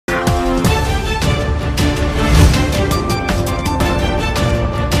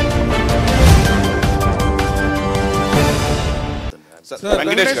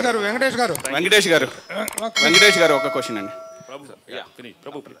వెంకటేష్ గారు ఒక క్వశ్చన్ అండి.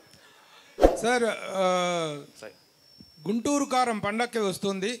 సార్, గుంటూరు కారం పండక్కి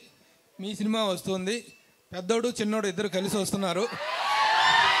వస్తుంది, మీ సినిమా వస్తుంది, పెద్దోడు చిన్నోడు ఇద్దరు కలిసి వస్తున్నారు.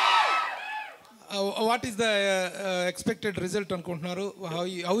 What is the expected result అనుకుంటున్నారు?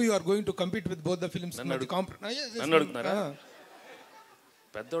 How you are going to compete with both the films?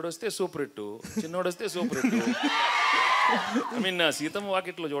 పెద్దోడు వస్తే సూపర్ హిట్, చిన్నోడు వస్తే super hit. I mean Seethamma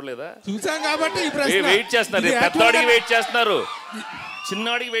వాకిట్లో చూడలేదా? చూసాం కాబట్టి వెయిట్ చేస్తున్నారు, పెద్దోడికి వెయిట్ చేస్తున్నారు,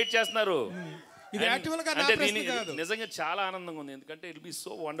 చిన్నోడికి వెయిట్ చేస్తున్నారు. అంటే దీని నిజంగా చాలా ఆనందంగా ఉంది, ఎందుకంటే it be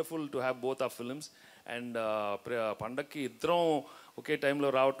so wonderful to have both of films. And పండక్కి ఇద్దరం ఒకే టైంలో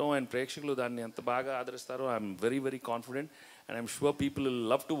రావటం అండ్ ప్రేక్షకులు దాన్ని ఎంత బాగా ఆదరిస్తారో I'm very very confident and I'm sure people will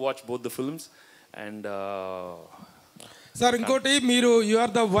love to watch both the films. And sir, ఇంకోటి, మీరు you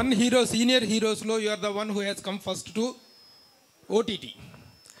are the one hero, senior హీరోస్లో you are the one who has come first to OTT.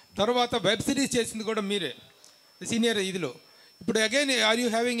 తర్వాత web series చేసింది కూడా మీరే, senior ఇదిలో. ఇప్పుడు again are you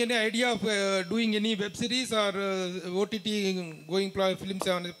having any idea of doing any web series are OTT going films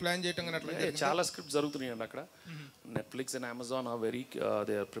ఏమైనా plan చేయటం? చాలా scripts జరుగుతున్నాయండి అక్కడ. Netflix and Amazon are very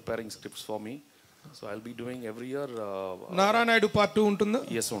they are preparing scripts for me. So I'll be doing every year. Narayana part 2 ఉంటుందా?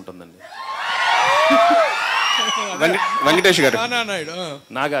 Yes, ఉంటుందండి. వెంకటేష్ గారు,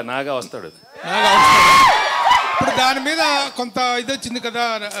 నాగా వస్తాడు. ఇప్పుడు దాని మీద కొంత ఇది వచ్చింది కదా,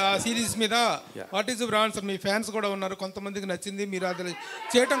 సిరీస్ మీద. What is your answer? Me fans కూడా ఉన్నారు, కొంతమందికి నచ్చింది, మీరు అది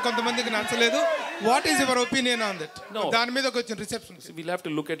చేయటం కొంతమందికి నచ్చలేదు. What is your opinion on that? దాని మీద వచ్చిన reception. We'll have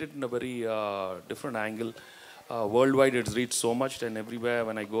to look at it in a very different angle. Worldwide it's reached so much, and everywhere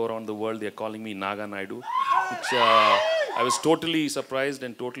when I go around the world they are calling me Naga Naidu, which I was totally surprised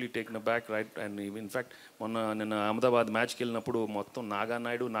and totally taken aback, right? And in fact nena Ahmedabad match ki vellinappudu mottham Naga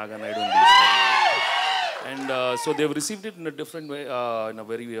Naidu అని పిలుస్తారు. And so they've received it in a different way, in a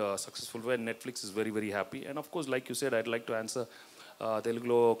very successful way. Netflix is very very happy, and of course like you said, I'd like to answer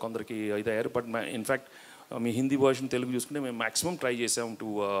Telugulo kondariki idayaru, but in fact me Hindi version Telugu చూసుకుంటే మేము maximum try చేసాం to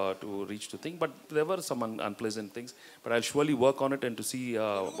reach to thing, but there were some unpleasant things, but I will surely work on it and to see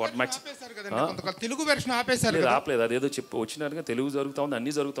what max. Telugu version ఆపేశారు, ఆపలేదు, అదేదో వచ్చినారుగా తెలుగు జరుగుతూ ఉంది,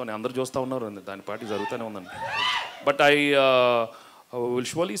 అన్నీ జరుగుతూ ఉన్నాయి, అందరూ చూస్తూ ఉన్నారు, దాని పార్టీ జరుగుతూనే ఉందండి. But I will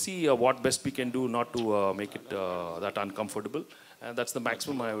surely see what best we can do not to make it that uncomfortable, and that's the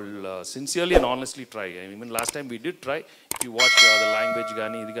maximum I will sincerely and honestly try. I mean, even last time we did try. If you watch the language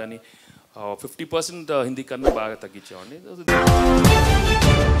gaani idi gaani 50% hindi kanna baga taggichavanడి.